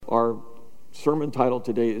sermon title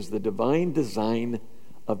today is The Divine Design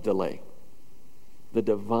of Delay. The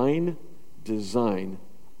Divine Design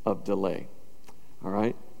of Delay. All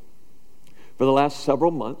right? For the last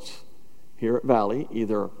several months here at Valley,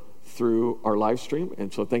 either through our live stream,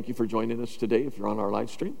 and so thank you for joining us today if you're on our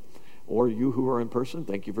live stream, or you who are in person,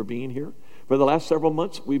 thank you for being here. For the last several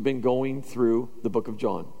months, we've been going through the book of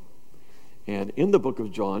John. And in the book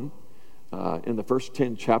of John, in the first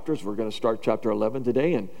 10 chapters, we're going to start chapter 11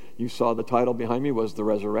 today, and you saw the title behind me was The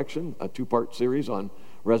Resurrection, a two-part series on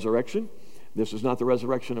resurrection. This is not the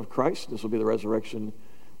resurrection of Christ. This will be the resurrection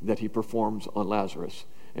that he performs on Lazarus.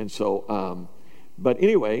 And so, but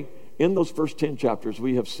anyway, in those first 10 chapters,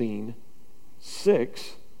 we have seen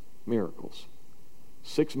 6 miracles.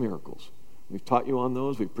 6 miracles. We've taught you on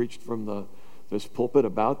those. We've preached from this pulpit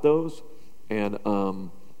about those. And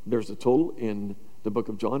there's a total in the book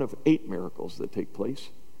of John of 8 miracles that take place.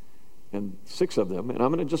 And 6 of them. And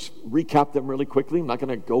I'm going to just recap them really quickly. I'm not going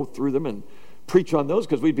to go through them and preach on those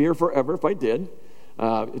because we'd be here forever if I did.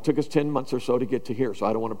 It took us 10 months or so to get to here, so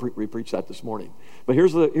I don't want to re-preach that this morning. But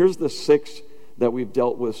here's the 6 that we've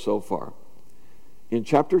dealt with so far. In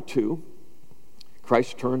chapter 2,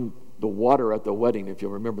 Christ turned the water at the wedding. If you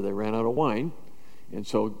remember, they ran out of wine, and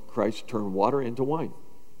so Christ turned water into wine.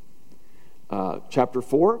 Chapter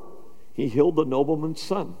 4, he healed the nobleman's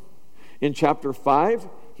son. In chapter 5,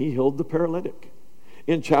 he healed the paralytic.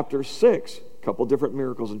 In chapter 6, a couple different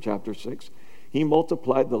miracles in chapter 6, he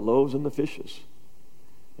multiplied the loaves and the fishes.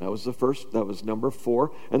 That was the first, that was number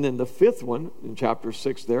 4. And then the 5th one, in chapter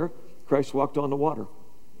 6 there, Christ walked on the water.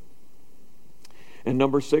 And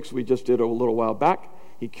number 6, we just did a little while back,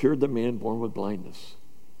 he cured the man born with blindness.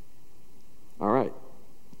 All right.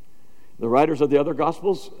 The writers of the other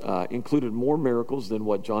Gospels included more miracles than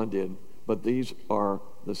what John did, but these are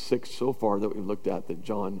the 6 so far that we've looked at that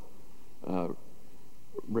John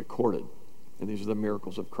recorded. And these are the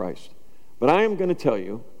miracles of Christ. But I am going to tell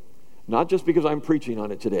you, not just because I'm preaching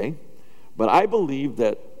on it today, but I believe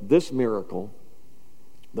that this miracle,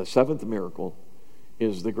 the 7th miracle,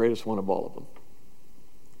 is the greatest one of all of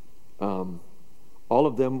them. All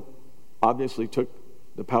of them obviously took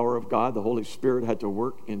the power of God. The Holy Spirit had to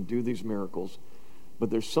work and do these miracles. But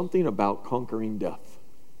there's something about conquering death.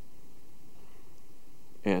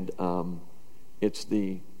 And it's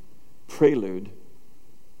the prelude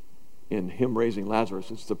in him raising Lazarus.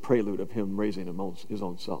 It's the prelude of him raising his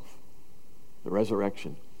own self. The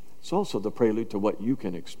resurrection. It's also the prelude to what you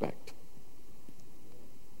can expect.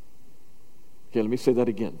 Okay, let me say that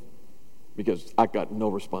again, because I got no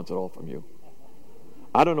response at all from you.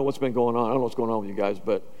 I don't know what's been going on. I don't know what's going on with you guys,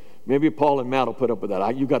 but maybe Paul and Matt will put up with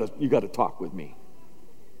that. You got to talk with me.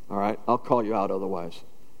 All right, I'll call you out otherwise.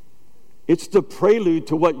 It's the prelude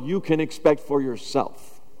to what you can expect for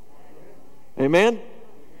yourself. Amen?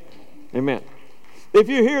 Amen. If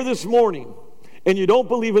you're here this morning and you don't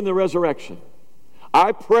believe in the resurrection,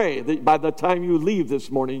 I pray that by the time you leave this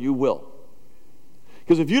morning, you will.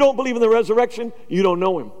 Because if you don't believe in the resurrection, you don't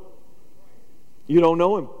know him. You don't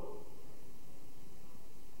know him.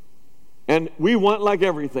 And we want, like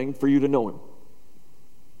everything, for you to know him.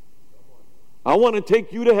 I want to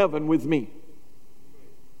take you to heaven with me.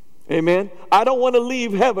 Amen? I don't want to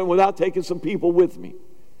leave heaven without taking some people with me.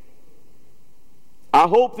 I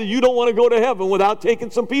hope that you don't want to go to heaven without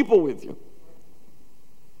taking some people with you.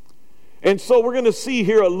 And so we're going to see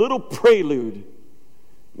here a little prelude.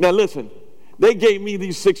 Now listen, they gave me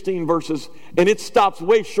these 16 verses, and it stops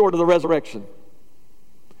way short of the resurrection,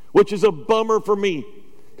 which is a bummer for me,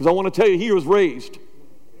 because I want to tell you, he was raised.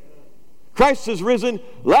 Christ is risen,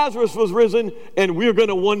 Lazarus was risen, and we're going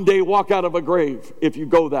to one day walk out of a grave if you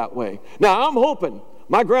go that way. Now, I'm hoping,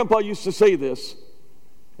 my grandpa used to say this,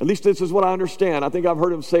 at least this is what I understand. I think I've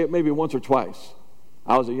heard him say it maybe once or twice.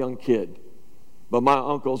 I was a young kid. But my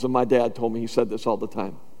uncles and my dad told me he said this all the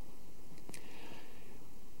time.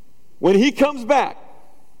 When he comes back,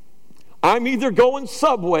 I'm either going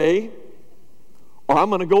subway or I'm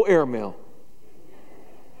going to go airmail.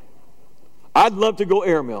 I'd love to go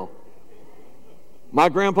airmail. My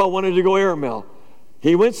grandpa wanted to go airmail.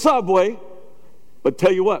 He went subway, but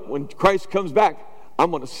tell you what, when Christ comes back,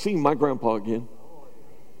 I'm going to see my grandpa again.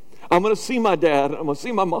 I'm going to see my dad. I'm going to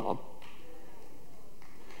see my mom.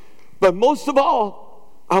 But most of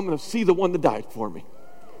all, I'm going to see the one that died for me.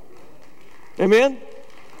 Amen?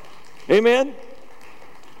 Amen?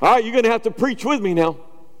 All right, you're going to have to preach with me now.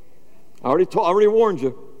 I already warned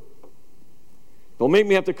you. Don't make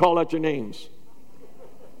me have to call out your names.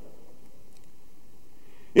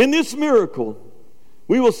 In this miracle,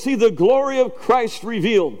 we will see the glory of Christ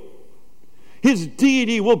revealed. His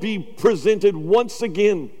deity will be presented once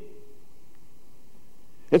again.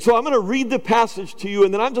 And so I'm going to read the passage to you,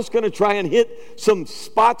 and then I'm just going to try and hit some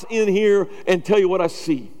spots in here and tell you what I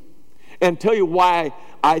see. And tell you why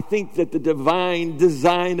I think that the divine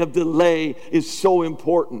design of delay is so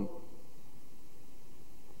important.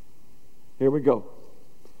 Here we go.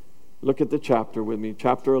 Look at the chapter with me,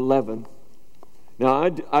 chapter 11. Now,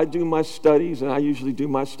 I do my studies, and I usually do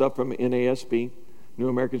my stuff from NASB, New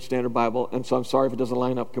American Standard Bible, and so I'm sorry if it doesn't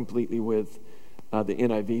line up completely with the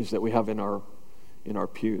NIVs that we have in our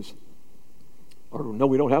pews. Or no,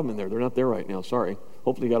 we don't have them in there. They're not there right now. Sorry.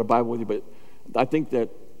 Hopefully you got a Bible with you, but I think that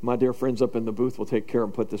my dear friends up in the booth will take care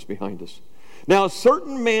and put this behind us. Now, a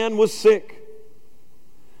certain man was sick,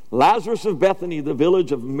 Lazarus of Bethany, the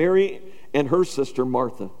village of Mary and her sister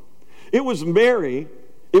Martha. It was the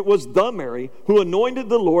Mary who anointed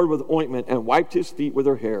the Lord with ointment and wiped his feet with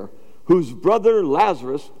her hair, whose brother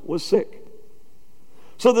Lazarus was sick.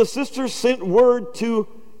 So the sisters sent word to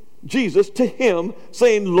Jesus, to him,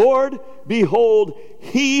 saying, Lord, behold,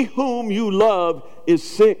 he whom you love is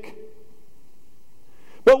sick.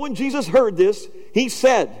 But when Jesus heard this, he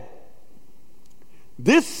said,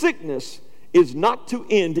 this sickness is not to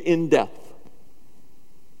end in death,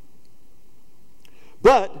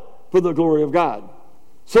 but for the glory of God,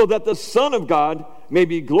 so that the Son of God may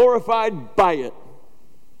be glorified by it.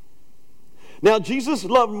 Now Jesus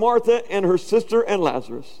loved Martha and her sister and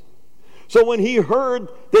Lazarus. So when he heard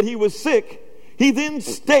that he was sick, he then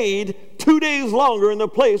stayed 2 days longer in the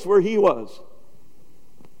place where he was.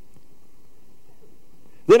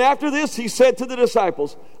 Then after this, he said to the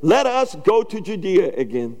disciples, let us go to Judea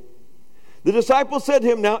again. The disciples said to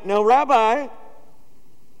him, Now, Rabbi,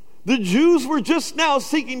 the Jews were just now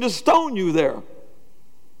seeking to stone you there.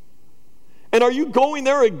 And are you going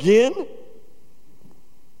there again?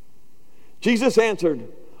 Jesus answered,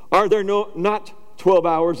 are there not 12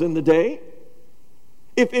 hours in the day?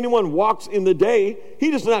 If anyone walks in the day,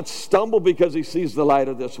 he does not stumble because he sees the light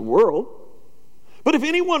of this world. But if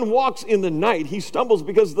anyone walks in the night, he stumbles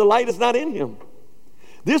because the light is not in him.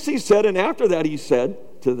 This he said, and after that he said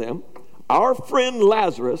to them, our friend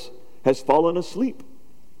Lazarus has fallen asleep.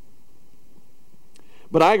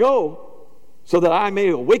 But I go so that I may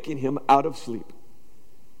awaken him out of sleep.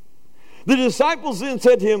 The disciples then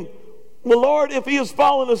said to him, well, Lord, if he has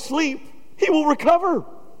fallen asleep, he will recover.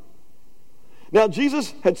 Now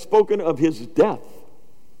Jesus had spoken of his death,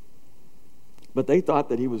 but they thought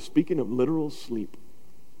that he was speaking of literal sleep.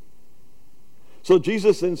 So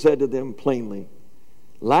Jesus then said to them plainly,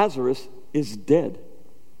 Lazarus is dead.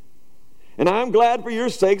 And I am glad for your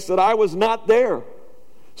sakes that I was not there,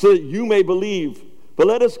 so that you may believe. But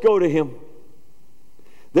let us go to him.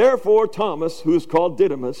 Therefore Thomas, who is called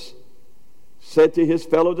Didymus, said to his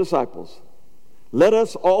fellow disciples, let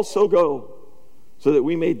us also go, so that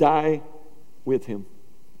we may die with him.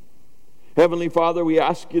 Heavenly Father, we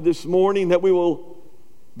ask you this morning that we will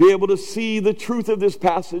be able to see the truth of this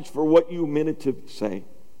passage for what you meant it to say.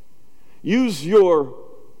 Use your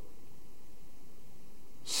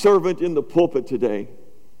servant in the pulpit today.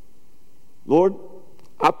 Lord,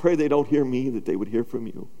 I pray they don't hear me, that they would hear from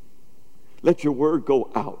you. Let your word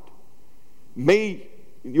go out. May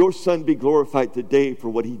your Son be glorified today for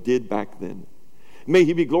what he did back then. May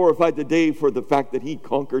he be glorified today for the fact that he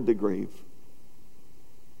conquered the grave.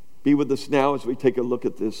 Be with us now as we take a look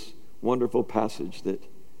at this wonderful passage that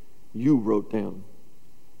you wrote down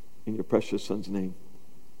in your precious Son's name.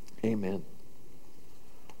 Amen.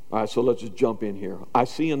 All right, so let's just jump in here. I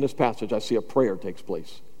see in this passage, I see a prayer takes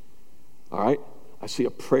place. All right? I see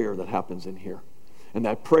a prayer that happens in here. And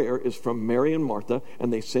that prayer is from Mary and Martha,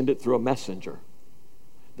 and they send it through a messenger.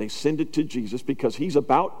 They send it to Jesus because he's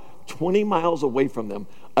about 20 miles away from them,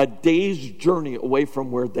 a day's journey away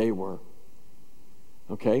from where they were.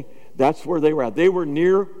 Okay? That's where they were at. They were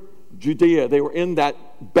near Judea. They were in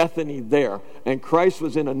that Bethany there. And Christ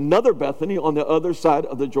was in another Bethany on the other side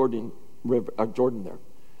of the Jordan River, Jordan there.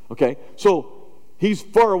 Okay? So he's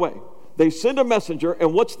far away. They send a messenger,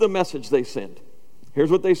 and what's the message they send?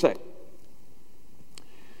 Here's what they say.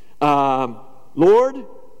 Lord,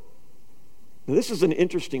 now this is an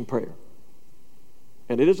interesting prayer.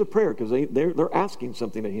 And it is a prayer because they're asking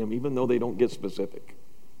something to him even though they don't get specific.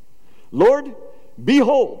 Lord,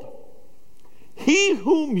 behold, he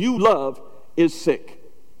whom you love is sick.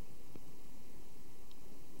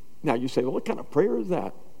 Now you say, well, what kind of prayer is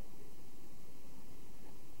that?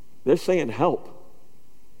 They're saying help.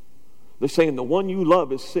 They're saying the one you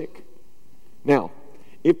love is sick. Now,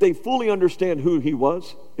 if they fully understand who he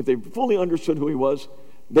was, if they fully understood who he was,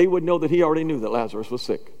 they would know that he already knew that Lazarus was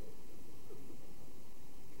sick.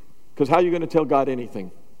 Because how are you going to tell God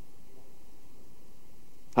anything?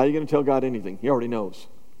 How are you going to tell God anything? He already knows.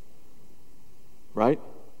 Right?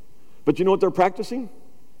 But you know what they're practicing?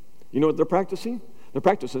 You know what they're practicing? They're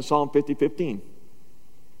practicing Psalm 50:15.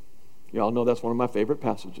 You all know that's one of my favorite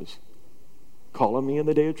passages. Call on me in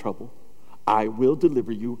the day of trouble. I will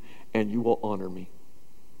deliver you, and you will honor me.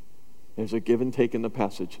 There's a give and take in the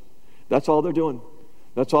passage. That's all they're doing.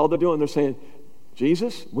 That's all they're doing. They're saying,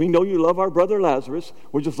 Jesus, we know you love our brother Lazarus.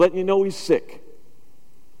 We're just letting you know he's sick.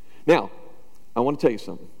 Now, I want to tell you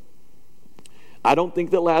something. I don't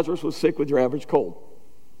think that Lazarus was sick with your average cold.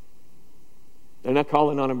 They're not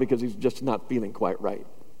calling on him because he's just not feeling quite right.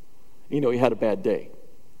 He had a bad day.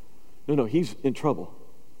 No, he's in trouble.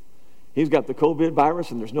 He's got the COVID virus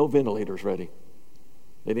and there's no ventilators ready.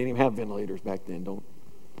 They didn't even have ventilators back then. All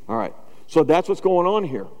right. So that's what's going on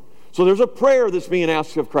here. So there's a prayer that's being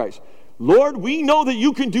asked of Christ. Lord, we know that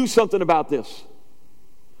you can do something about this.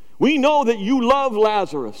 We know that you love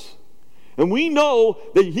Lazarus. And we know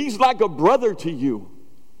that he's like a brother to you.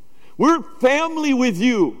 We're family with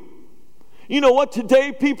you. You know what,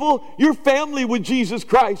 today, people, you're family with Jesus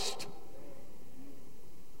Christ.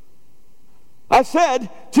 I said,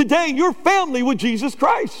 today, you're family with Jesus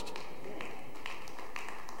Christ.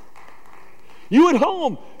 You at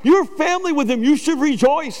home, you're family with him. You should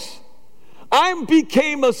rejoice. I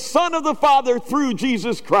became a son of the Father through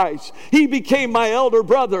Jesus Christ. He became my elder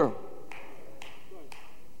brother.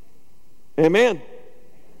 Amen.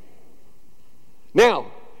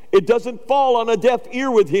 Now, it doesn't fall on a deaf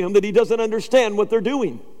ear with him that he doesn't understand what they're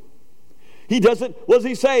doing. He doesn't, what does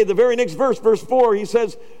he say? The very next verse, verse 4, he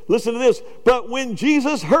says, listen to this. But when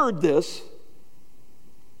Jesus heard this,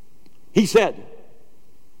 he said,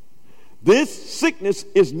 this sickness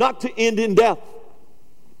is not to end in death.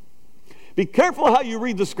 Be careful how you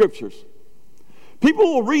read the scriptures.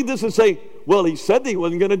 People will read this and say, well, he said that he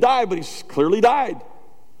wasn't going to die, but he's clearly died.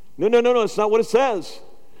 No, it's not what it says.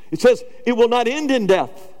 It says it will not end in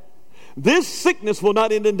death. This sickness will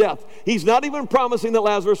not end in death. He's not even promising that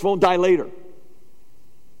Lazarus won't die later.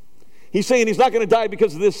 He's saying he's not going to die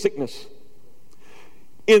because of this sickness.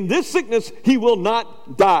 In this sickness, he will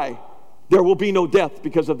not die. There will be no death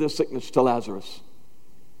because of this sickness to Lazarus.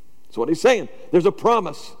 That's what he's saying. There's a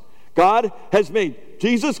promise. God has made,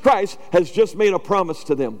 Jesus Christ has just made a promise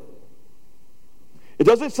to them. It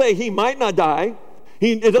doesn't say he might not die.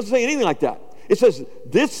 It doesn't say anything like that. It says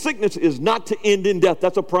this sickness is not to end in death.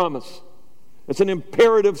 That's a promise. It's an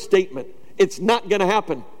imperative statement. It's not going to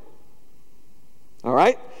happen. All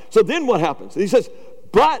right? So then what happens? He says,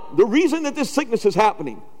 but the reason that this sickness is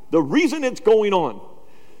happening, the reason it's going on,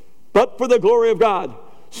 but for the glory of God,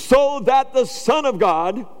 so that the Son of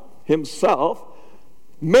God himself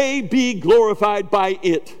may be glorified by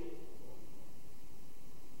it.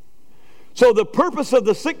 So the purpose of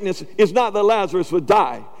the sickness is not that Lazarus would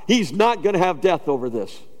die. He's not going to have death over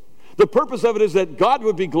this. The purpose of it is that God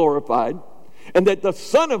would be glorified and that the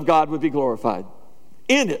Son of God would be glorified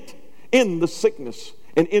in it, in the sickness,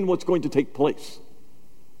 and in what's going to take place.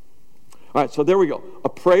 All right, so there we go. A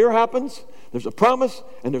prayer happens, there's a promise,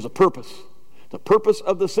 and there's a purpose. The purpose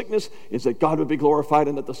of the sickness is that God would be glorified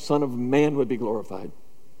and that the Son of Man would be glorified.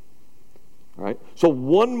 All right? So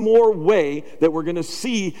one more way that we're going to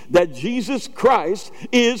see that Jesus Christ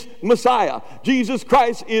is Messiah. Jesus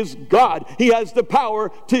Christ is God. He has the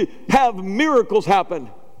power to have miracles happen.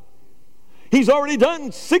 He's already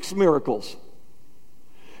done 6 miracles.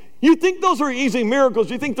 You think those are easy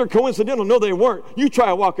miracles? You think they're coincidental? No, they weren't. You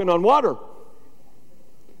try walking on water.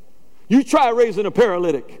 You try raising a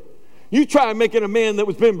paralytic. You try making a man that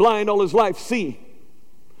was been blind all his life see.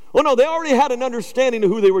 Well, no, they already had an understanding of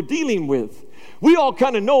who they were dealing with. We all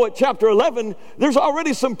kind of know at chapter 11, there's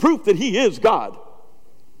already some proof that he is God.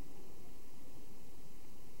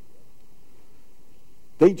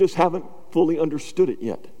 They just haven't fully understood it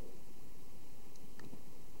yet.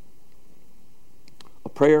 A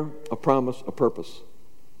prayer, a promise, a purpose.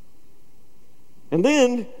 And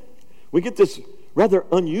then we get this rather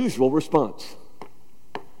unusual response.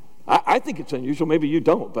 I think it's unusual. Maybe you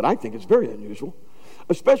don't, but I think it's very unusual.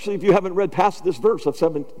 Especially if you haven't read past this verse of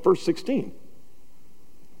verse 16.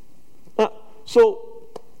 So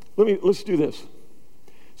let's do this.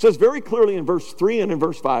 It says very clearly in verse 3 and in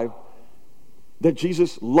verse 5 that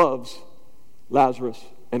Jesus loves Lazarus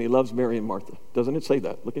and he loves Mary and Martha. Doesn't it say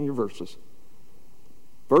that? Look in your verses.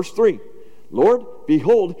 Verse 3, Lord,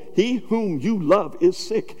 behold, he whom you love is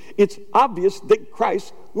sick. It's obvious that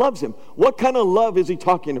Christ loves him. What kind of love is he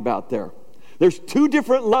talking about there? There's 2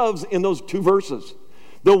 different loves in those 2 verses.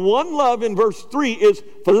 The one love in verse 3 is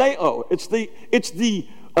phileo. It's the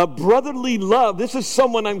brotherly love. This is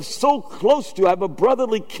someone I'm so close to. I have a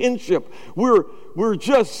brotherly kinship. We're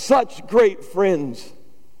just such great friends.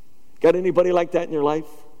 Got anybody like that in your life?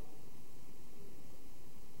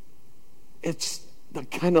 it's the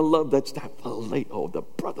kind of love that's that phileo, the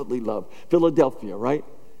brotherly love. Philadelphia, right?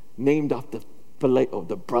 Named after phileo,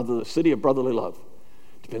 the city of brotherly love.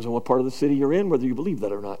 Depends on what part of the city you're in, whether you believe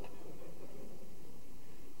that or not.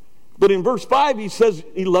 But in verse 5, he says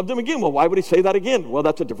he loved them again. Well, why would he say that again? Well,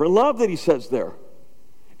 that's a different love that he says there.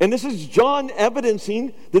 And this is John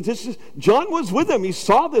evidencing that John was with him. He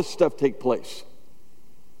saw this stuff take place.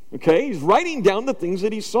 Okay? He's writing down the things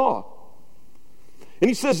that he saw. And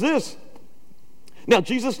he says this. Now,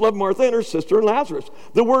 Jesus loved Martha and her sister and Lazarus.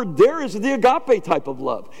 The word there is the agape type of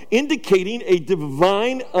love, indicating a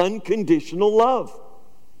divine, unconditional love.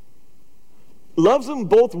 Loves them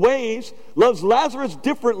both ways. Loves Lazarus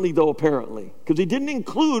differently, though, apparently, because he didn't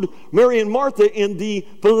include Mary and Martha in the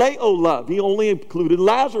phileo love. He only included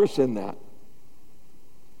Lazarus in that.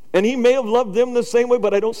 And he may have loved them the same way,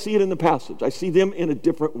 but I don't see it in the passage. I see them in a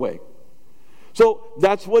different way. So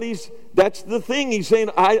that's the thing. He's saying,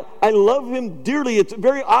 I love him dearly. It's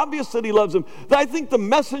very obvious that he loves him. I think the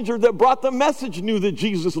messenger that brought the message knew that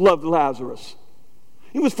Jesus loved Lazarus.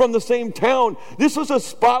 He was from the same town. This was a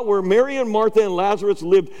spot where Mary and Martha and Lazarus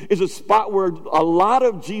lived, is a spot where a lot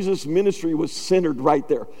of Jesus' ministry was centered right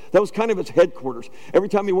there. That was kind of his headquarters. Every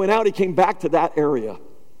time he went out, he came back to that area.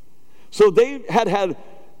 So they had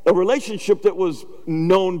a relationship that was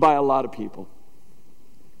known by a lot of people.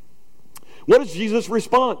 What is Jesus'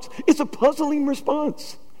 response? It's a puzzling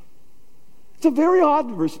response. It's a very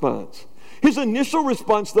odd response. His initial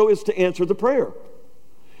response, though, is to answer the prayer.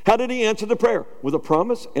 How did he answer the prayer? With a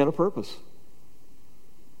promise and a purpose.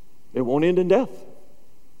 It won't end in death.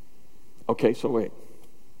 Okay, so wait.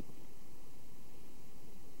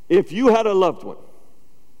 If you had a loved one,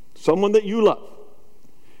 someone that you love,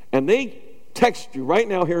 and they text you right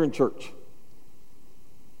now here in church,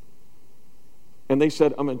 and they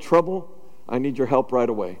said, I'm in trouble, I need your help right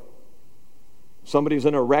away. Somebody's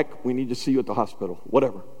in a wreck, we need to see you at the hospital,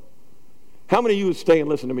 whatever. How many of you would stay and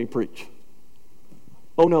listen to me preach?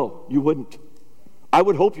 Oh no, you wouldn't. I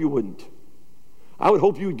would hope you wouldn't. I would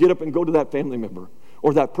hope you would get up and go to that family member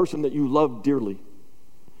or that person that you love dearly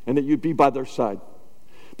and that you'd be by their side.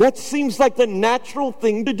 That seems like the natural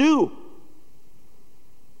thing to do.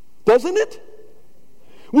 Doesn't it?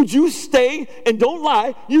 Would you stay? And don't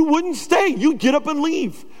lie, you wouldn't stay. You'd get up and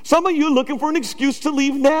leave. Some of you are looking for an excuse to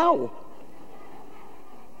leave now.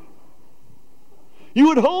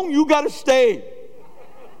 You at home, you got to stay.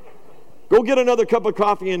 Go get another cup of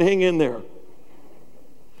coffee and hang in there.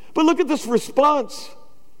 But look at this response.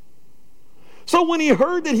 So when he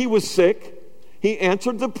heard that he was sick, he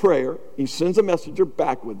answered the prayer. He sends a messenger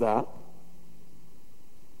back with that.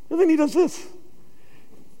 And then he does this.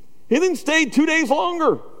 He then stayed 2 days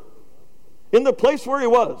longer in the place where he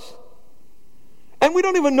was. And we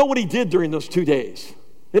don't even know what he did during those 2 days.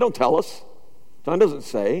 They don't tell us. John doesn't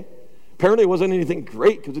say. Apparently it wasn't anything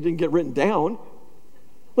great because it didn't get written down.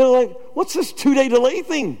 They're like, what's this 2-day delay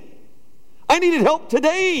thing? I needed help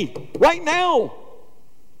today, right now.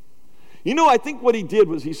 You know, I think what he did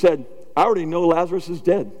was he said, I already know Lazarus is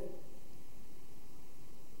dead.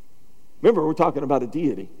 Remember, we're talking about a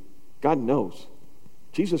deity. God knows.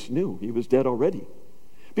 Jesus knew he was dead already.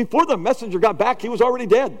 Before the messenger got back, he was already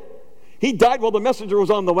dead. He died while the messenger was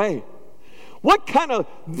on the way.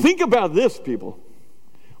 Think about this, people.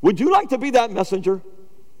 Would you like to be that messenger?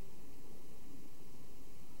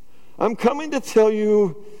 I'm coming to tell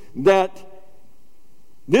you that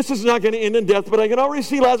this is not going to end in death, but I can already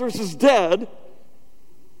see Lazarus is dead.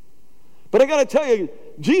 But I got to tell you,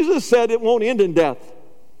 Jesus said it won't end in death.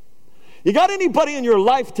 You got anybody in your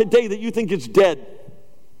life today that you think is dead?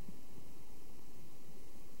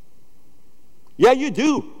 Yeah, you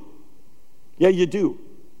do. Yeah, you do.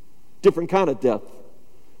 Different kind of death.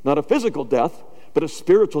 Not a physical death, but a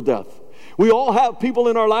spiritual death. We all have people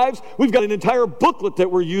in our lives. We've got an entire booklet that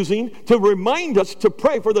we're using to remind us to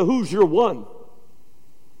pray for the who's your one.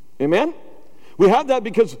 Amen? We have that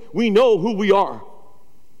because we know who we are.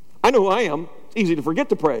 I know who I am. It's easy to forget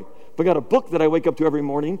to pray. But I got a book that I wake up to every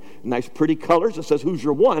morning, nice pretty colors that says who's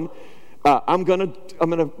your one. I'm gonna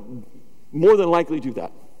more than likely do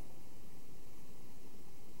that.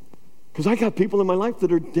 Because I got people in my life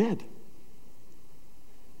that are dead.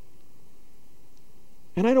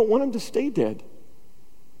 And I don't want them to stay dead.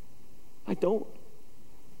 I don't.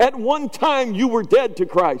 At one time, you were dead to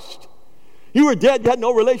Christ. You were dead, you had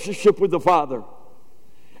no relationship with the Father.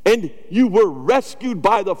 And you were rescued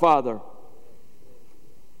by the Father.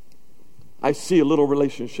 I see a little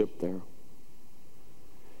relationship there.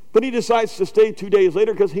 But he decides to stay 2 days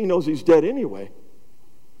later because he knows he's dead anyway.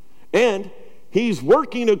 And he's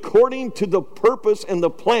working according to the purpose and the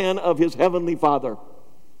plan of his heavenly Father.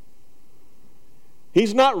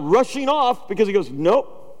 He's not rushing off because he goes,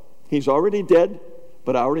 nope, he's already dead,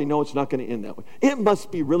 but I already know it's not going to end that way. It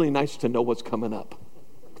must be really nice to know what's coming up.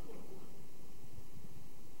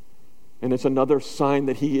 And it's another sign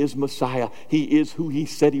that he is Messiah. He is who he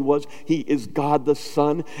said he was. He is God the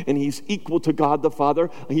Son, and he's equal to God the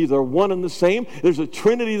Father. He's are one and the same. There's a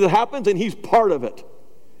Trinity that happens, and he's part of it.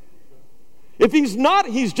 If he's not,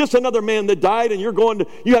 he's just another man that died, and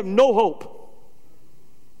you have no hope.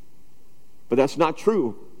 But that's not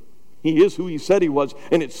true. He is who he said he was,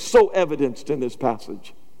 and it's so evidenced in this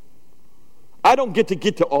passage. I don't get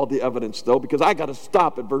to all the evidence, though, because I got to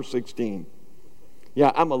stop at verse 16.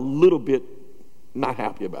 Yeah, I'm a little bit not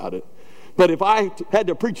happy about it. But if I had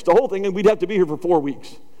to preach the whole thing, then we'd have to be here for 4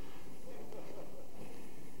 weeks.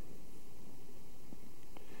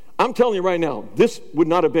 I'm telling you right now, this would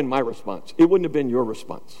not have been my response. It wouldn't have been your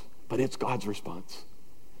response. But it's God's response.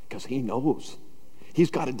 Because he knows.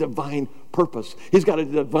 He's got a divine purpose. He's got a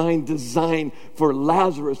divine design for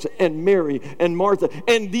Lazarus and Mary and Martha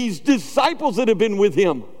and these disciples that have been with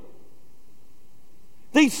him.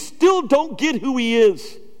 They still don't get who he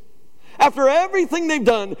is. After everything they've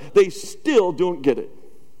done, they still don't get it.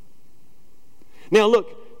 Now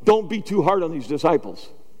look, don't be too hard on these disciples.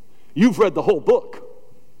 You've read the whole book.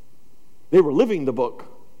 They were living the book.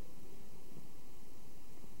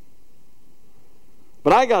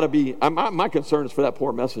 But I got to be, my concern is for that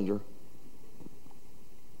poor messenger.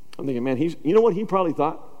 I'm thinking, man, you know what he probably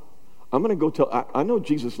thought? I'm going to go tell, I know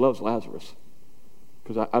Jesus loves Lazarus.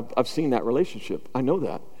 Because I've seen that relationship. I know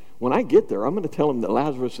that. When I get there, I'm going to tell him that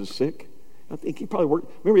Lazarus is sick. I think he probably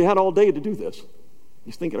worked. Remember, he had all day to do this.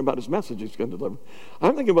 He's thinking about his message he's going to deliver.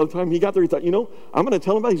 I'm thinking by the time he got there, he thought, I'm going to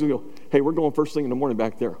tell him about it. He's going to go, hey, we're going first thing in the morning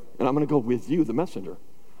back there. And I'm going to go with you, the messenger.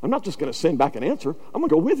 I'm not just going to send back an answer. I'm going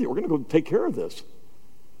to go with you. We're going to go take care of this.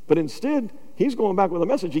 But instead, he's going back with a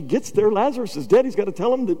message. He gets there. Lazarus is dead. He's got to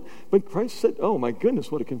tell him that. But Christ said, oh, my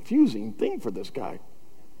goodness, what a confusing thing for this guy.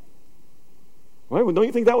 Right? Well, don't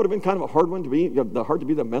you think that would have been kind of a hard one to be, hard to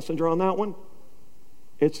be the messenger on that one?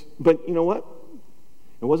 But you know what?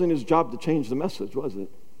 It wasn't his job to change the message, was it?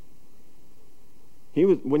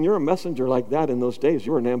 When you're a messenger like that in those days,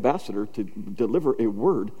 you were an ambassador to deliver a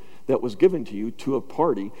word that was given to you to a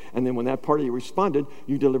party, and then when that party responded,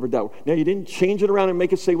 you delivered that word. Now, you didn't change it around and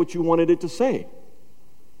make it say what you wanted it to say.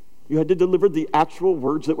 You had to deliver the actual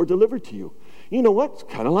words that were delivered to you. You know what? It's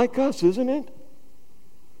kind of like us, isn't it?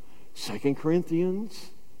 2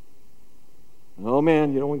 Corinthians. Oh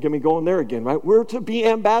man, you don't want to get me going there again, right? We're to be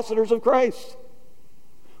ambassadors of Christ.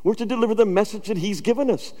 We're to deliver the message that he's given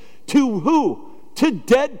us. To who? To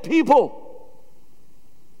dead people.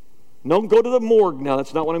 Don't go to the morgue now.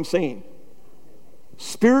 That's not what I'm saying.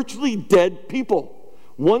 Spiritually dead people.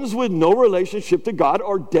 Ones with no relationship to God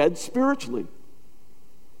are dead spiritually.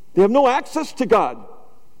 They have no access to God.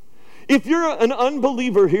 If you're an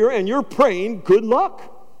unbeliever here and you're praying, good luck.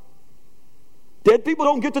 Dead people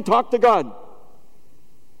don't get to talk to God.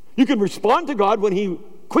 You can respond to God when he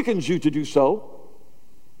quickens you to do so.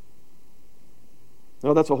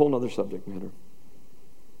 No, that's a whole other subject matter.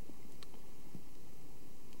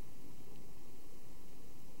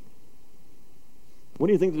 What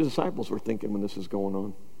do you think the disciples were thinking when this is going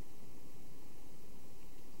on?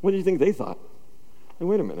 What do you think they thought? Hey,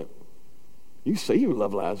 wait a minute. You say you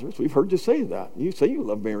love Lazarus. We've heard you say that. You say you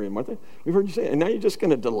love Mary and Martha. We've heard you say it. And now you're just going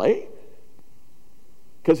to delay?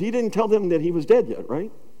 Because he didn't tell them that he was dead yet,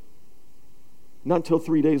 right? Not until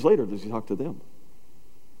 3 days later does he talk to them.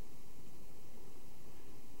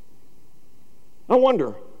 I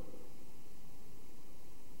wonder.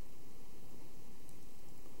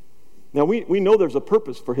 Now, we know there's a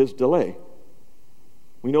purpose for his delay.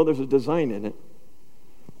 We know there's a design in it.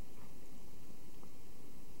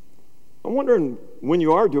 I'm wondering, when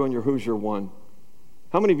you are doing your Who's Your One,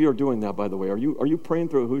 how many of you are doing that, by the way? Are you praying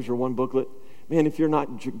through a Who's Your One booklet? Man, if you're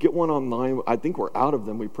not, get one online. I think we're out of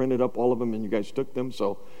them. We printed up all of them, and you guys took them,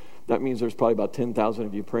 so that means there's probably about 10,000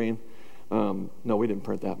 of you praying. No, we didn't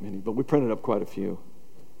print that many, but we printed up quite a few.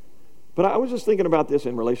 But I was just thinking about this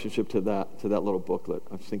in relationship to that little booklet.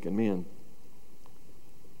 I was thinking, man,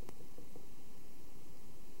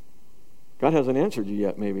 God hasn't answered you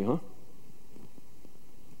yet, maybe, huh?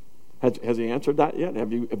 Has he answered that yet?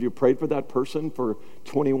 Have you prayed for that person for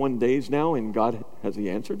 21 days now, and God, has he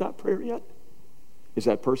answered that prayer yet? Is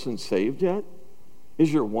that person saved yet?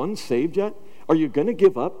 Is your one saved yet? Are you going to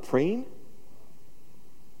give up praying?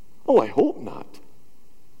 Oh, I hope not.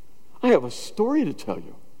 I have a story to tell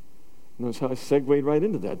you. Notice how I segued right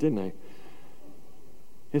into that, didn't I?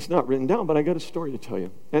 It's not written down, but I got a story to tell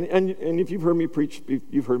you. And if you've heard me preach,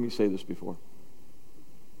 you've heard me say this before.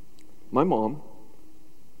 My mom,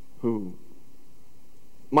 who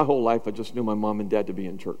my whole life, I just knew my mom and dad to be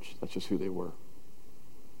in church. That's just who they were.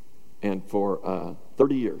 And for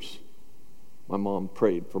 30 years, my mom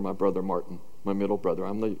prayed for my brother Martin, my middle brother.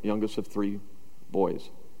 I'm the youngest of 3 boys.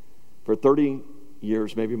 For 30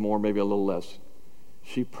 years, maybe more, maybe a little less,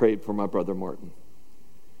 she prayed for my brother Martin.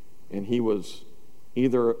 And he was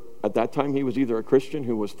at that time, he was either a Christian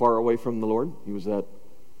who was far away from the Lord. He was that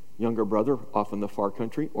younger brother off in the far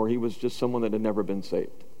country, or he was just someone that had never been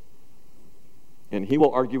saved. And he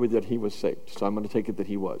will argue with that he was saved, so I'm going to take it that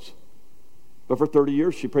he was. But for 30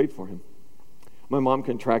 years, she prayed for him. My mom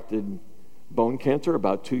contracted bone cancer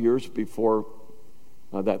about 2 years before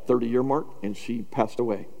that 30-year mark, and she passed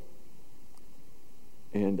away.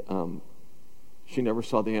 And she never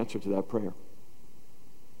saw the answer to that prayer.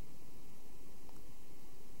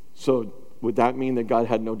 So would that mean that God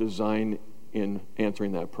had no design in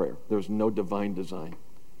answering that prayer? There's no divine design.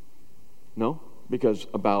 No, because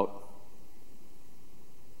about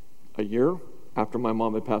a year after my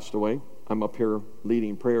mom had passed away, I'm up here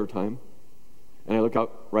leading prayer time, and I look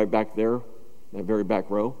out right back there, that very back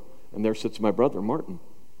row, and there sits my brother, Martin.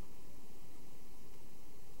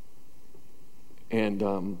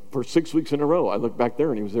 And for 6 weeks in a row, I looked back there,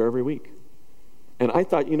 and he was there every week. And I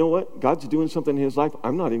thought, you know what? God's doing something in his life.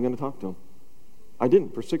 I'm not even going to talk to him. I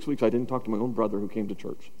didn't. For 6 weeks, I didn't talk to my own brother who came to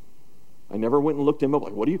church. I never went and looked him up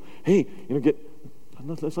like,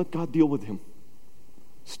 let's let God deal with him.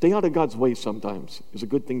 Stay out of God's way sometimes is a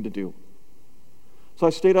good thing to do. So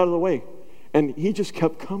I stayed out of the way. And he just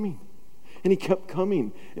kept coming. And he kept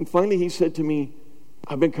coming. And finally he said to me,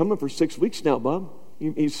 I've been coming for 6 weeks now, Bob.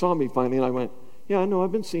 He saw me finally, and I went, yeah, I know,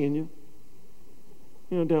 I've been seeing you.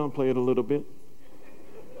 Downplay it a little bit.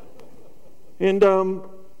 And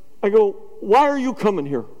I go, why are you coming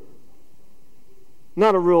here?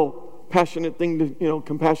 Not a real passionate thing to,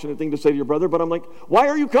 compassionate thing to say to your brother, but I'm like, why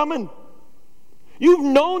are you coming? You've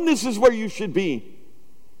known this is where you should be.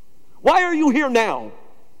 Why are you here now?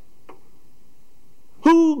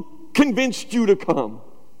 Who convinced you to come?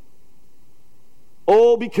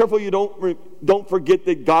 Oh, be careful you don't forget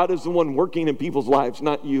that God is the one working in people's lives,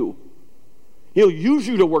 not you. He'll use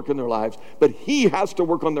you to work in their lives, but he has to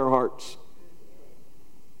work on their hearts.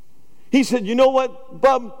 He said, you know what,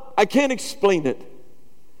 Bub, I can't explain it.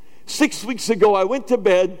 6 weeks ago, I went to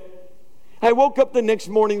bed. I woke up the next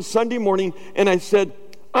morning, Sunday morning, and I said,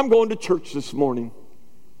 I'm going to church this morning.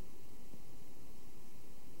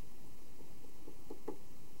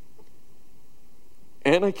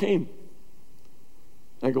 And I came.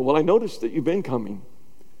 I go, well, I noticed that you've been coming.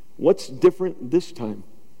 What's different this time?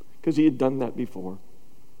 Because he had done that before.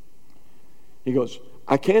 He goes,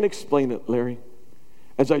 I can't explain it, Larry.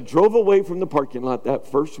 As I drove away from the parking lot that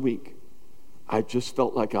first week, I just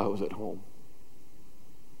felt like I was at home.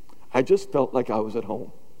 I just felt like I was at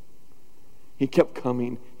home. He kept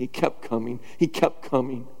coming. He kept coming. He kept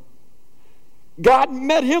coming. God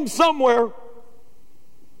met him somewhere.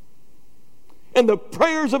 And the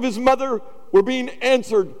prayers of his mother were being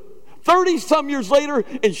answered 30-some years later,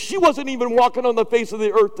 and she wasn't even walking on the face of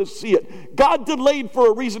the earth to see it. God delayed for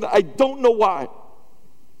a reason. I don't know why.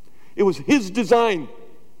 It was his design.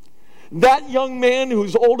 That young man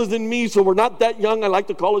who's older than me, so we're not that young. I like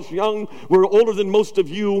to call us young. We're older than most of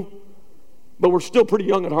you, but we're still pretty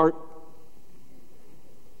young at heart.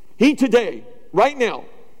 He today, right now,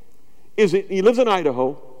 he lives in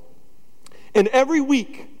Idaho, and every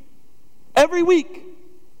week,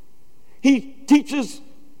 he teaches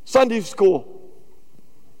Sunday school.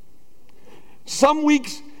 Some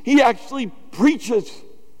weeks, he actually preaches.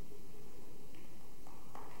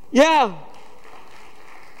 Yeah.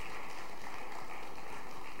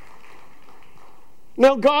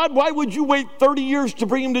 Now, God, why would you wait 30 years to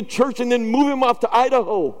bring him to church and then move him off to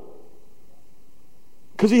Idaho?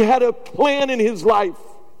 Because he had a plan in his life.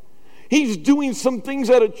 He's doing some things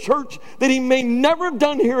at a church that he may never have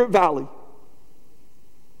done here at Valley.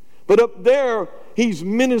 But up there, he's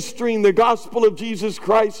ministering the gospel of Jesus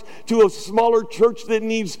Christ to a smaller church that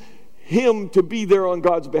needs him to be there on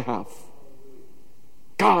God's behalf.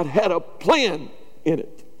 God had a plan in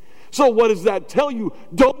it. So what does that tell you?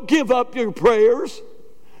 Don't give up your prayers.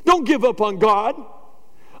 Don't give up on God.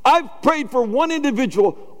 I've prayed for one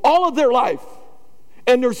individual all of their life,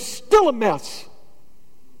 and there's still a mess.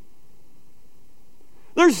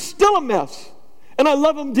 There's still a mess. And I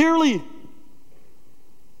love them dearly.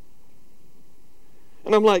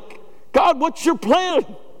 And I'm like, God, what's your plan?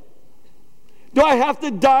 Do I have to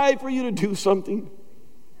die for you to do something?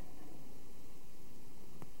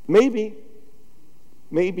 Maybe.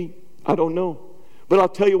 I don't know. But I'll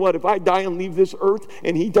tell you what, if I die and leave this earth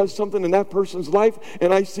and he does something in that person's life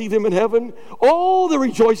and I see them in heaven, oh, the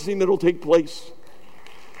rejoicing that'll take place.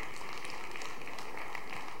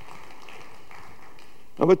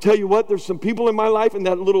 I'm going to tell you what, there's some people in my life in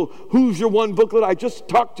that little Who's Your One booklet. I just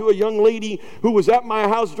talked to a young lady who was at my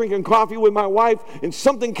house drinking coffee with my wife, and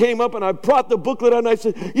something came up, and I brought the booklet out, and I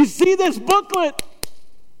said, you see this booklet?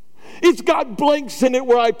 It's got blanks in it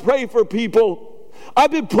where I pray for people.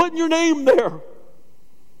 I've been putting your name there.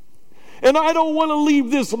 And I don't want to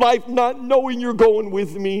leave this life not knowing you're going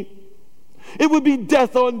with me. It would be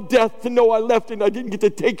death on death to know I left and I didn't get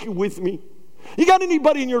to take you with me. You got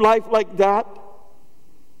anybody in your life like that?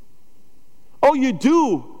 Oh, you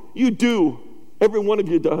do. You do. Every one of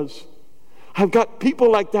you does. I've got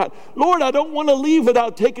people like that. Lord, I don't want to leave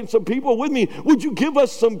without taking some people with me. Would you give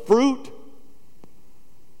us some fruit?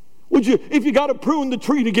 Would you, if you got to prune the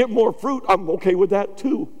tree to get more fruit, I'm okay with that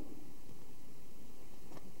too.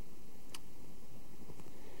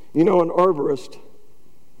 You know, an arborist,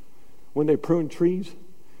 when they prune trees,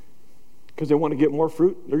 because they want to get more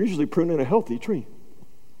fruit, they're usually pruning a healthy tree.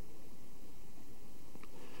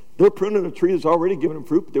 They're pruning a tree that's already giving them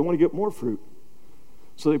fruit, but they want to get more fruit.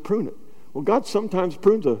 So they prune it. Well, God sometimes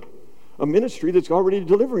prunes a ministry that's already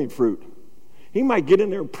delivering fruit. He might get in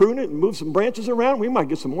there and prune it and move some branches around. We might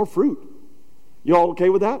get some more fruit. You all okay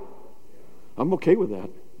with that? I'm okay with that.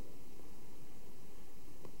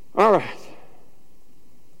 All right.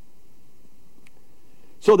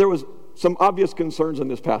 So there was some obvious concerns in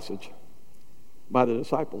this passage by the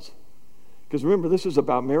disciples. Because remember, this is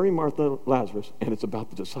about Mary, Martha, Lazarus, and it's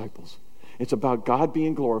about the disciples. It's about God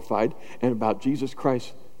being glorified and about Jesus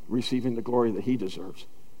Christ receiving the glory that he deserves.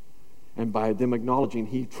 And by them acknowledging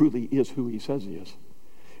he truly is who he says he is.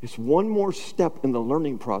 It's one more step in the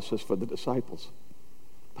learning process for the disciples.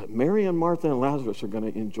 But Mary and Martha and Lazarus are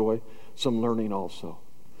going to enjoy some learning also.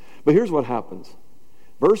 But here's what happens.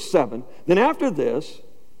 Verse 7, then after this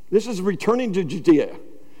is returning to Judea.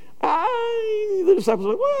 The disciples are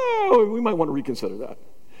like, well, we might want to reconsider that.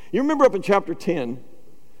 You remember up in chapter 10,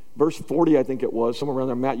 verse 40, I think it was, somewhere around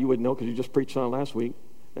there. Matt, you would know because you just preached on it last week,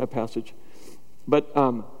 that passage. But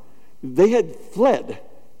they had fled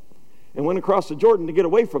and went across the Jordan to get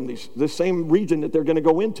away from this same region that they're going to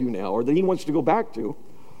go into now, or that he wants to go back to.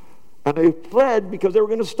 And they fled because they were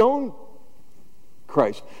going to stone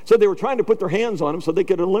Christ. So they were trying to put their hands on him so they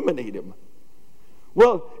could eliminate him.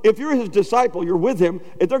 Well, if you're his disciple, you're with him,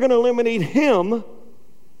 if they're going to eliminate him,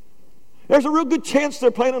 there's a real good chance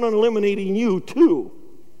they're planning on eliminating you too.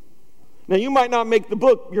 Now, you might not make the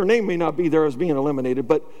book, your name may not be there as being eliminated,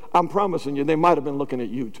 but I'm promising you, they might have been looking at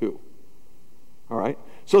you too. All right?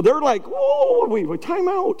 So they're like, whoa, wait, time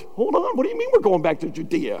out. Hold on, what do you mean we're going back to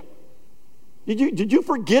Judea? Did you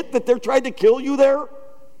forget that they're trying to kill you there?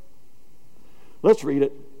 Let's read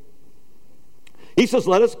it. He says,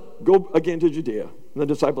 let us go again to Judea. And the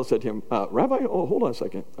disciples said to him, Rabbi, hold on a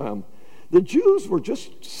second. The Jews were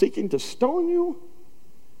just seeking to stone you,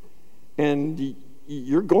 and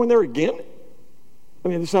you're going there again? I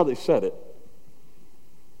mean, this is how they said it.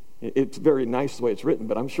 It's very nice the way it's written,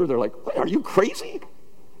 but I'm sure they're like, are you crazy?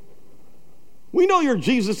 We know you're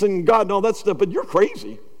Jesus and God and all that stuff, but you're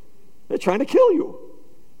crazy. They're trying to kill you.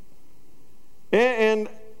 And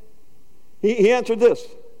he answered this.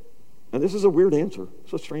 And this is a weird answer.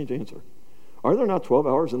 It's a strange answer. Are there not 12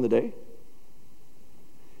 hours in the day?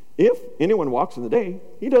 If anyone walks in the day,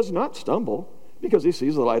 he does not stumble because he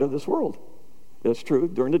sees the light of this world. That's true.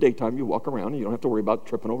 During the daytime, you walk around and you don't have to worry about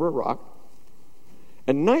tripping over a rock.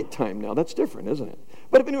 At nighttime now, that's different, isn't it?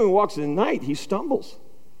 But if anyone walks in the night, he stumbles.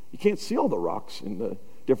 You can't see all the rocks and the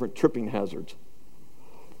different tripping hazards.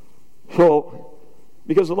 So,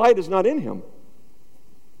 because the light is not in him.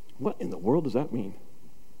 What in the world does that mean?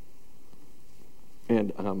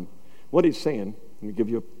 And what he's saying, let me give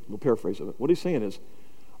you a little paraphrase of it. What he's saying is,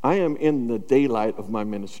 I am in the daylight of my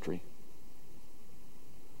ministry.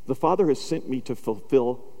 The Father has sent me to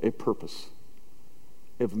fulfill a purpose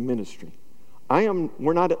of ministry.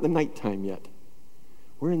 We're not at the nighttime yet.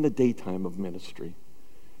 We're in the daytime of ministry.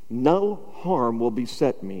 No harm will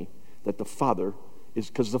beset me that the Father is,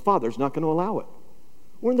 because the Father's not going to allow it.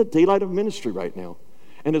 We're in the daylight of ministry right now.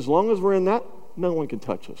 And as long as we're in that, no one can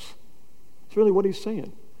touch us. That's really what he's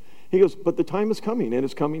saying. He goes, but the time is coming, and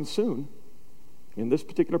it's coming soon. In this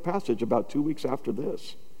particular passage, about 2 weeks after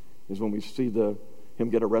this, is when we see him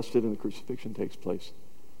get arrested and the crucifixion takes place.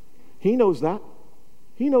 He knows that.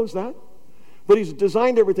 He knows that. But he's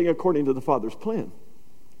designed everything according to the Father's plan.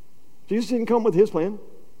 Jesus didn't come with his plan.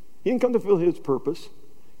 He didn't come to fulfill his purpose.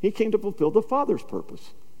 He came to fulfill the Father's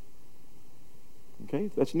purpose. Okay?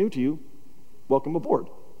 If that's new to you, welcome aboard.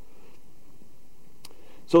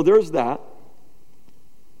 So there's that.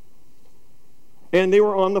 And they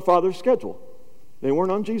were on the Father's schedule. They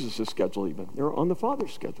weren't on Jesus' schedule even. They were on the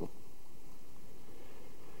Father's schedule.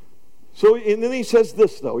 So, and then he says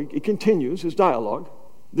this, though. He continues his dialogue.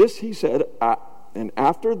 This he said, and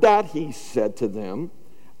after that he said to them,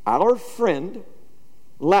 our friend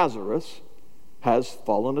Lazarus has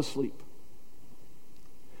fallen asleep.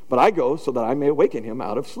 But I go so that I may awaken him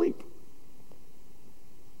out of sleep.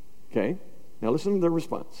 Okay? Now listen to their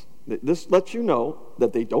response. This lets you know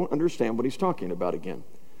that they don't understand what he's talking about again.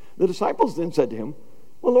 The disciples then said to him,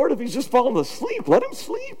 well, Lord, if he's just fallen asleep, let him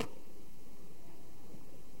sleep.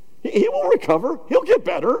 He will recover. He'll get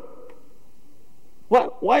better.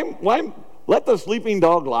 Why let the sleeping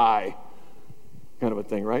dog lie? Kind of a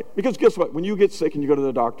thing, right? Because guess what? When you get sick and you go to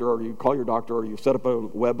the doctor, or you call your doctor, or you set up a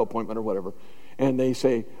web appointment or whatever, and they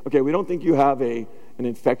say, okay, we don't think you have an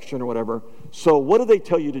infection or whatever. So what do they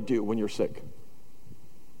tell you to do when you're sick?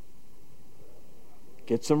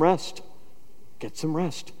 Get some rest. Get some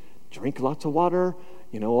rest. Drink lots of water.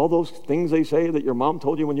 You know, all those things they say that your mom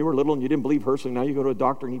told you when you were little and you didn't believe her, so now you go to a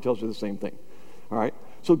doctor and he tells you the same thing. All right?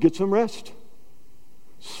 So get some rest.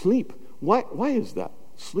 Sleep. Why is that?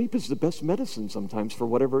 Sleep is the best medicine sometimes for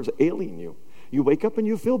whatever is ailing you. You wake up and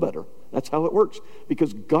you feel better. That's how it works.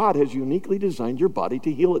 Because God has uniquely designed your body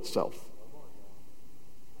to heal itself.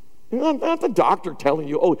 Not the doctor telling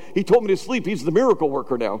you, oh, he told me to sleep, he's the miracle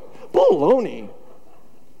worker now. Baloney.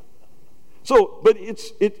 So, but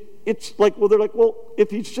it's like, well, they're like, well,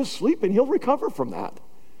 if he's just sleeping, he'll recover from that.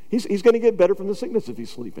 He's going to get better from the sickness if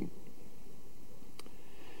he's sleeping.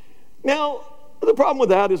 Now, the problem with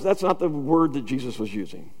that is that's not the word that Jesus was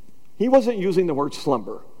using. He wasn't using the word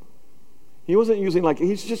slumber. He wasn't using like,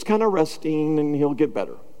 he's just kind of resting and he'll get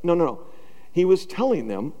better. No. He was telling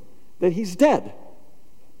them that he's dead.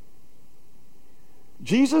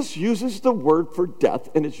 Jesus uses the word for death,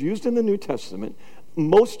 and it's used in the New Testament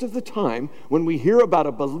most of the time when we hear about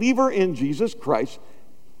a believer in Jesus Christ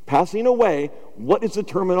passing away. What is the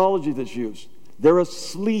terminology that's used? They're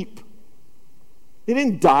asleep. They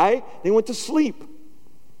didn't die, they went to sleep.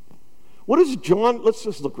 What is John? Let's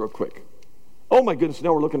just look real quick. Oh my goodness,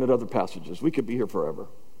 now we're looking at other passages. We could be here forever.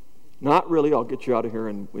 Not really. I'll get you out of here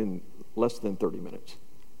in less than 30 minutes.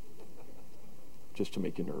 Just to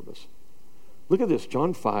make you nervous. Look at this,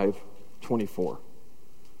 John 5:24.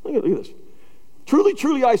 Look at this. Truly,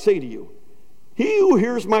 truly, I say to you, he who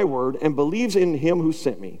hears my word and believes in him who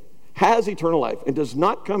sent me has eternal life and does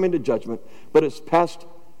not come into judgment, but is passed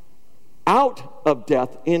out of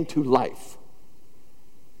death into life.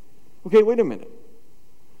 Okay, wait a minute.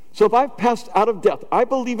 So if I've passed out of death, I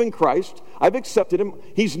believe in Christ, I've accepted him,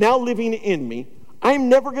 he's now living in me, I'm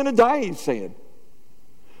never going to die, he's saying.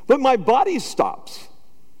 But my body stops.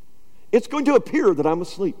 It's going to appear that I'm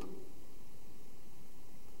asleep.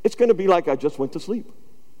 It's going to be like I just went to sleep.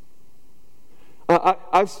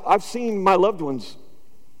 I've seen my loved ones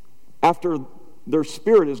after their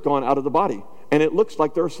spirit has gone out of the body, and it looks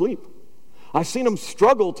like they're asleep. I've seen them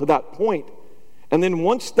struggle to that point, and then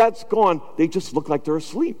once that's gone, they just look like they're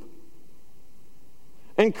asleep.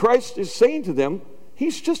 And Christ is saying to them,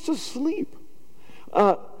 he's just asleep.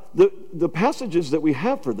 The passages that we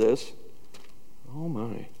have for this, oh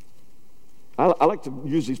my. I like to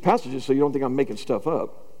use these passages so you don't think I'm making stuff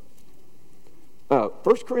up. 1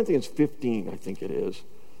 Corinthians 15, I think it is.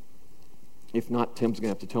 If not, Tim's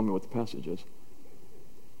going to have to tell me what the passage is.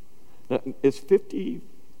 It's 15.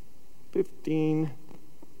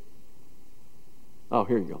 Oh,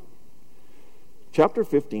 here you go. Chapter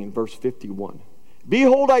 15, verse 51.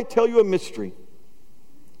 Behold, I tell you a mystery.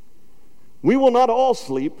 We will not all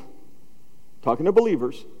sleep, talking to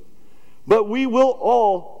believers, but we will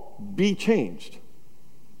all be changed.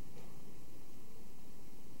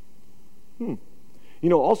 You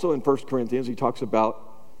know, also in 1 Corinthians, he talks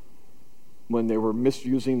about when they were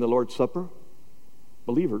misusing the Lord's Supper,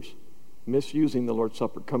 believers misusing the Lord's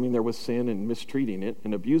Supper, coming there with sin and mistreating it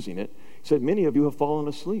and abusing it. He said, many of you have fallen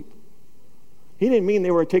asleep. He didn't mean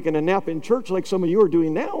they were taking a nap in church like some of you are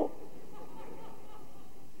doing now.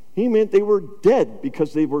 He meant they were dead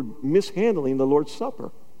because they were mishandling the Lord's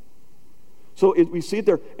Supper. So we see it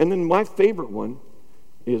there. And then my favorite one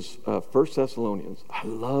is 1 Thessalonians. I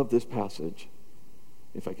love this passage.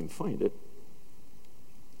 If I can find it.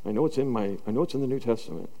 I know it's in the New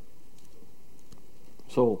Testament.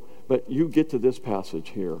 So, but you get to this passage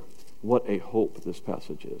here. What a hope this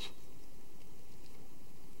passage is.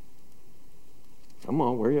 Come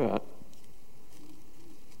on, where you at?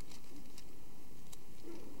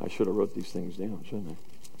 I should have wrote these things down, shouldn't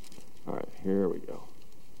I? All right, here we go.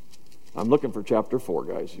 I'm looking for chapter 4,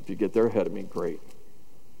 guys. If you get there ahead of me, great.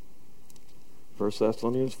 1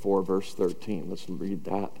 Thessalonians 4, verse 13. Let's read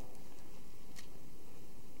that.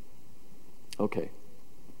 Okay.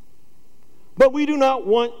 But we do not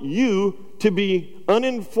want you to be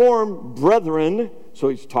uninformed brethren, so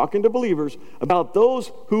he's talking to believers, about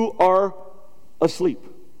those who are asleep.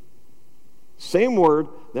 Same word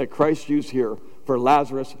that Christ used here for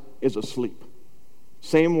Lazarus is asleep.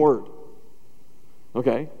 Same word.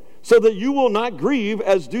 Okay? So that you will not grieve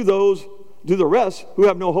as do the rest who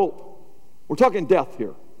have no hope. We're talking death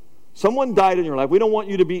here. Someone died in your life. We don't want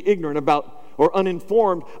you to be ignorant about or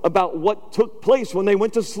uninformed about what took place when they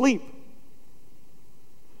went to sleep.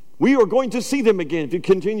 We are going to see them again if you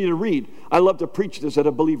continue to read. I love to preach this at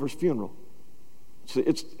a believer's funeral.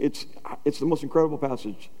 It's the most incredible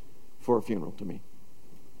passage for a funeral to me.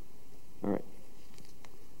 All right.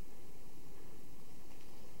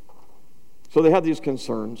 So they had these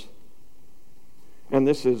concerns, and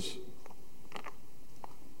this is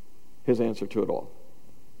his answer to it all.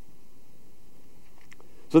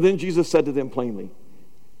 So then Jesus said to them plainly,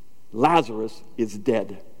 Lazarus is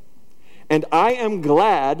dead. And I am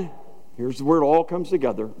glad, here's where it all comes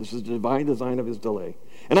together. This is the divine design of his delay.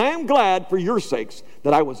 And I am glad for your sakes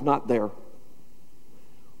that I was not there.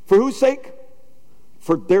 For whose sake?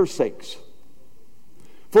 For their sakes.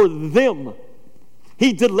 For them.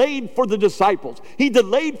 He delayed for the disciples. He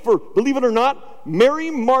delayed for, believe it or not,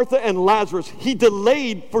 Mary, Martha, and Lazarus. He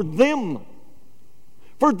delayed for them.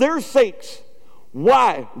 For their sakes.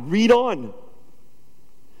 Why? Read on.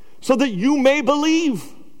 So that you may believe.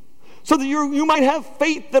 So that you might have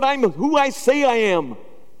faith that I'm who I say I am.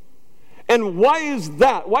 And why is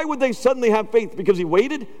that? Why would they suddenly have faith? Because he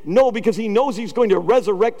waited? No, because he knows he's going to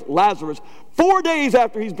resurrect Lazarus. 4 days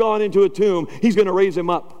after he's gone into a tomb, he's going to raise him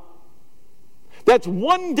up. That's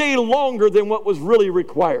 1 day longer than what was really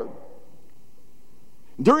required.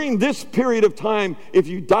 During this period of time, if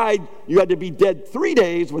you died, you had to be dead 3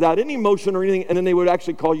 days without any motion or anything, and then they would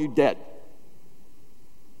actually call you dead.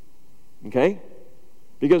 Okay?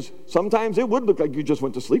 Because sometimes it would look like you just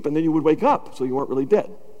went to sleep and then you would wake up, so you weren't really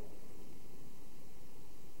dead.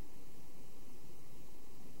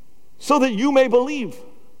 So that you may believe.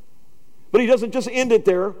 But he doesn't just end it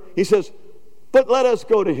there. He says, but let us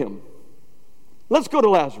go to him. Let's go to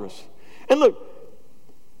Lazarus. And look,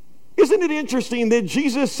 isn't it interesting that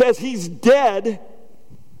Jesus says he's dead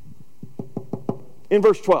in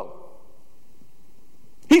verse 12?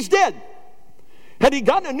 He's dead. Had he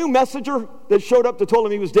gotten a new messenger that showed up that told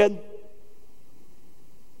him he was dead?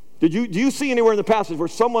 Do you see anywhere in the passage where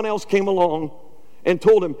someone else came along and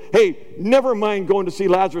told him, hey, never mind going to see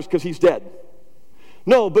Lazarus because he's dead?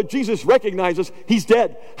 No, but Jesus recognizes he's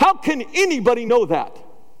dead. How can anybody know that?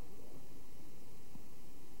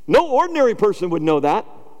 No ordinary person would know that.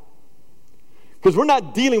 Because we're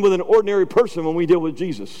not dealing with an ordinary person when we deal with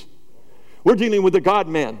Jesus. We're dealing with the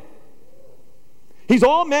God-man. He's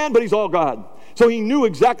all man, but he's all God. So he knew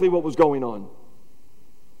exactly what was going on.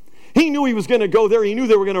 He knew he was going to go there. He knew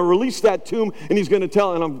they were going to release that tomb, and he's going to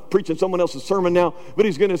tell, and I'm preaching someone else's sermon now, but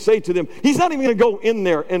he's going to say to them, he's not even going to go in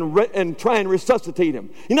there and try and resuscitate him.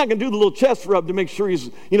 He's not going to do the little chest rub to make sure he's,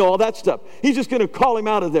 all that stuff. He's just going to call him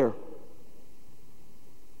out of there.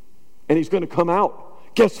 And he's going to come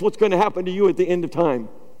out. Guess what's going to happen to you at the end of time?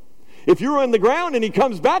 If you're in the ground and he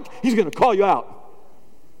comes back, he's going to call you out.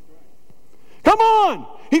 Come on!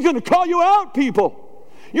 He's going to call you out, people.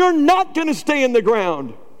 You're not going to stay in the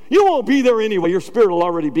ground. You won't be there anyway. Your spirit will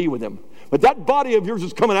already be with him. But that body of yours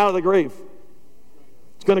is coming out of the grave.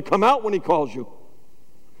 It's going to come out when he calls you.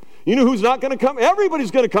 You know who's not going to come?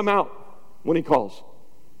 Everybody's going to come out when he calls.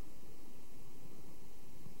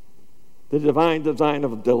 The divine design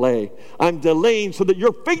of a delay. I'm delaying so that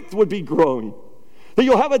your faith would be growing. That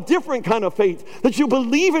you'll have a different kind of faith. That you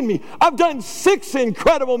believe in me. I've done 6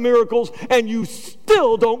 incredible miracles and you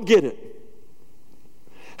still don't get it.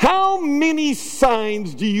 How many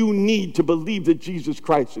signs do you need to believe that Jesus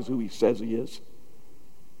Christ is who he says he is?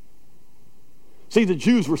 See, the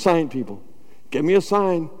Jews were sign people. Give me a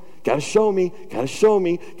sign. Got to show me. Got to show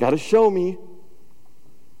me. Got to show me.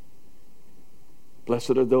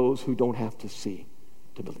 Blessed are those who don't have to see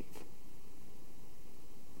to believe.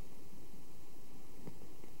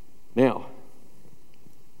 Now,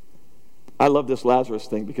 I love this Lazarus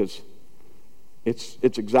thing because it's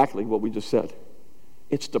exactly what we just said.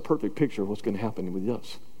 It's the perfect picture of what's going to happen with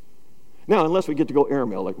us. Now, unless we get to go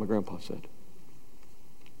airmail, like my grandpa said.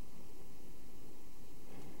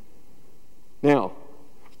 Now,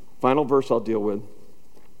 final verse I'll deal with.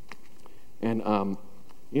 And,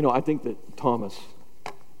 I think that Thomas,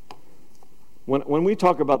 when we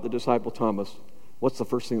talk about the disciple Thomas, what's the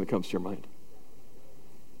first thing that comes to your mind?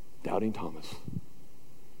 Doubting Thomas.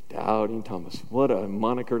 Doubting Thomas. What a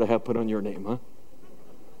moniker to have put on your name, huh?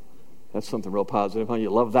 That's something real positive, huh?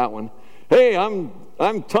 You love that one. Hey,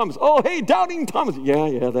 I'm Thomas. Oh, hey, doubting Thomas.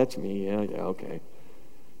 Yeah, that's me. Yeah, okay.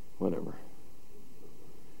 Whatever.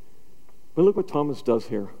 But look what Thomas does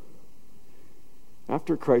here.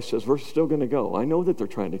 After Christ says, we're still going to go. I know that they're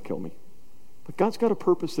trying to kill me. But God's got a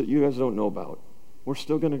purpose that you guys don't know about. We're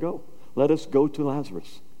still going to go. Let us go to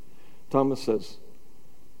Lazarus. Thomas says,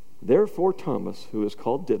 therefore Thomas, who is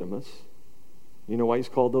called Didymus, you know why he's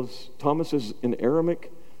called those? Thomas is in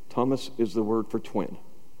Aramaic. Thomas is the word for twin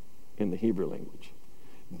in the Hebrew language.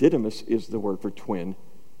 Didymus is the word for twin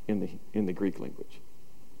in the Greek language.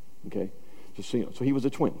 Okay? Just so you know. So he was a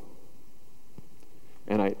twin.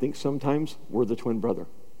 And I think sometimes we're the twin brother.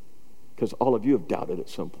 Because all of you have doubted at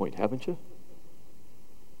some point, haven't you?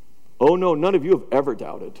 Oh no, none of you have ever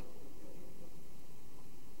doubted.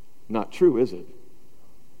 Not true, is it?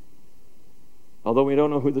 Although we don't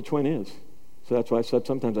know who the twin is. So that's why I said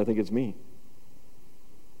sometimes I think it's me.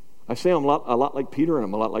 I say I'm a lot like Peter and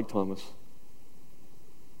I'm a lot like Thomas.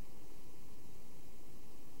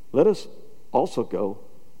 Let us also go.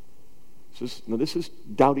 This is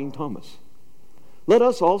doubting Thomas. Let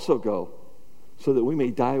us also go so that we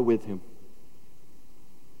may die with him.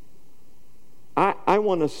 I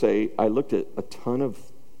want to say I looked at a ton of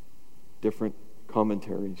different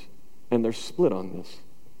commentaries and they're split on this.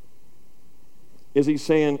 Is he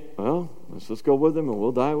saying, well, let's just go with him and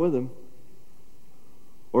we'll die with him?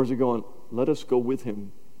 Or is he going, let us go with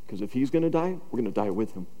him because if he's going to die, we're going to die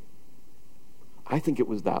with him? I think it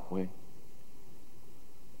was that way.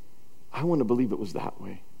 I want to believe it was that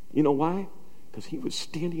way. You know why? Because he was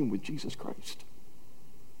standing with Jesus Christ.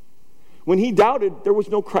 When he doubted, there was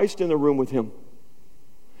no Christ in the room with him.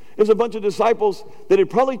 There's a bunch of disciples that had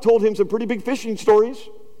probably told him some pretty big fishing stories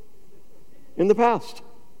in the past.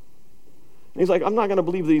 And he's like, I'm not going to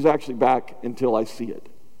believe that he's actually back until I see it,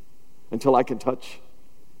 until I can touch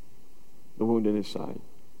the wound in his side.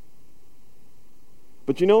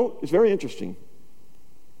 But you know, it's very interesting.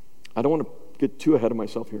 I don't want to get too ahead of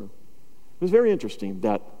myself here. It's very interesting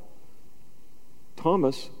that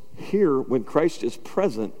Thomas here, when Christ is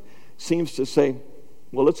present, seems to say,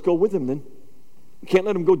 well, let's go with him then. We can't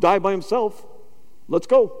let him go die by himself. Let's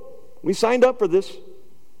go. We signed up for this.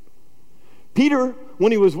 Peter,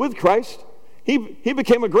 when he was with Christ, he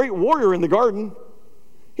became a great warrior in the garden.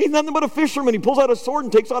 He's nothing but a fisherman. He pulls out a sword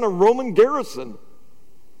and takes on a Roman garrison.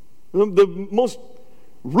 The most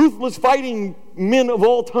ruthless fighting men of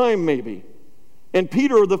all time, maybe. And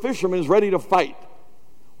Peter, the fisherman, is ready to fight.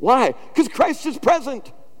 Why? Because Christ is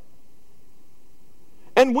present.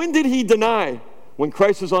 And when did he deny? When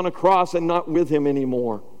Christ is on a cross and not with him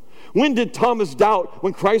anymore. When did Thomas doubt?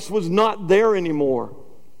 When Christ was not there anymore.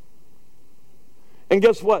 And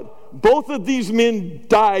guess what? Both of these men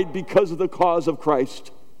died because of the cause of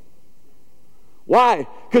Christ. Why?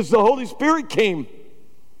 Because the Holy Spirit came.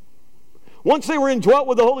 Once they were indwelt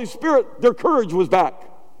with the Holy Spirit, their courage was back.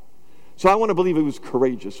 So I want to believe it was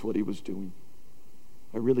courageous what he was doing.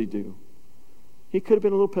 I really do. He could have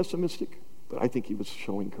been a little pessimistic, but I think he was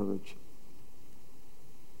showing courage.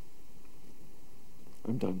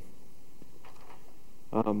 I'm done.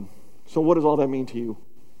 So what does all that mean to you?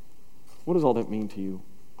 What does all that mean to you?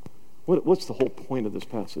 What's the whole point of this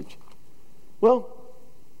passage? Well,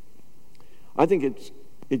 I think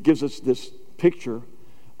it gives us this picture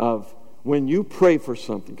of when you pray for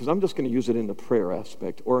something, because I'm just going to use it in the prayer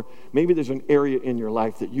aspect, or maybe there's an area in your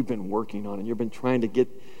life that you've been working on and you've been trying to get,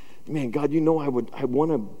 man, God, you know I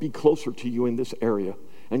want to be closer to you in this area,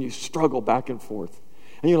 and you struggle back and forth.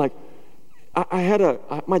 And you're like,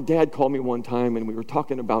 my dad called me one time and we were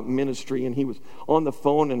talking about ministry, and he was on the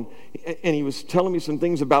phone and he was telling me some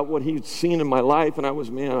things about what he'd seen in my life, and I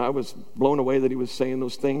was blown away that he was saying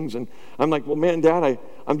those things. And I'm like, well, man, Dad,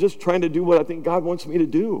 I'm just trying to do what I think God wants me to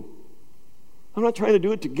do. I'm not trying to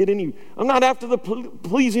do it to get any, I'm not after the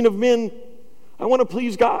pleasing of men. I want to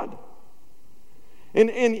please God. And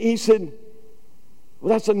he said, well,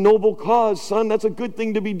 that's a noble cause, son. That's a good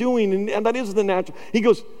thing to be doing. And that is the natural. He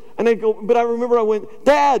goes, and I go, but I remember I went,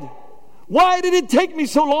 Dad, why did it take me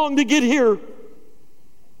so long to get here?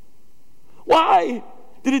 Why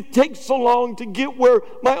did it take so long to get where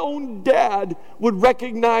my own dad would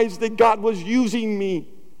recognize that God was using me?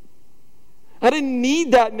 I didn't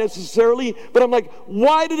need that necessarily, but I'm like,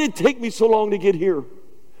 why did it take me so long to get here?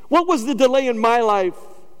 What was the delay in my life?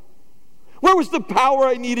 Where was the power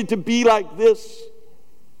I needed to be like this?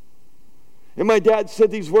 And my dad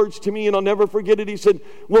said these words to me, and I'll never forget it. He said,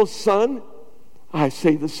 well, son, I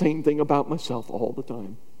say the same thing about myself all the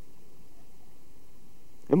time.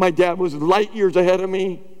 And my dad was light years ahead of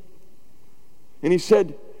me. And he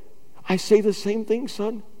said, I say the same thing,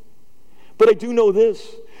 son. But I do know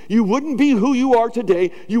this. You wouldn't be who you are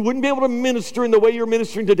today. You wouldn't be able to minister in the way you're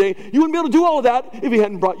ministering today. You wouldn't be able to do all of that if He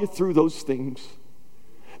hadn't brought you through those things.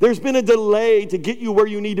 There's been a delay to get you where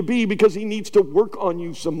you need to be because He needs to work on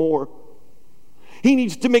you some more. He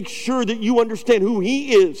needs to make sure that you understand who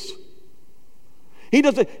He is.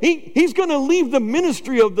 He's going to leave the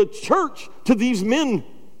ministry of the church to these men.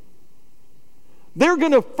 They're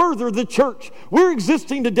going to further the church. We're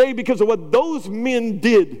existing today because of what those men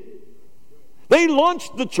did. They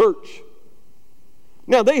launched the church.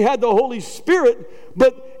 Now, they had the Holy Spirit,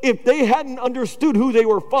 but if they hadn't understood who they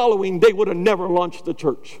were following, they would have never launched the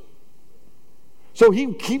church. So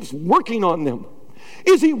He keeps working on them.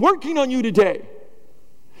 Is He working on you today?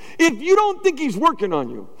 If you don't think He's working on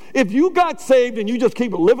you, if you got saved and you just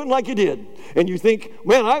keep living like you did, and you think,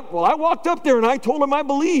 man, I walked up there and I told Him I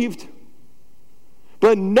believed,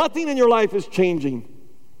 but nothing in your life is changing,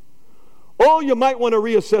 oh, you might want to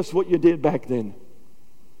reassess what you did back then.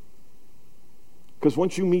 Because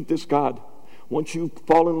once you meet this God, once you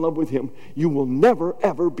fall in love with Him, you will never,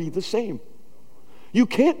 ever be the same. You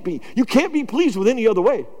can't be. You can't be pleased with any other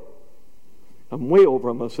way. I'm way over.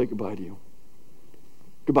 I'm going to say goodbye to you.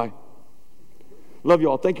 Goodbye. Love you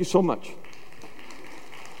all. Thank you so much.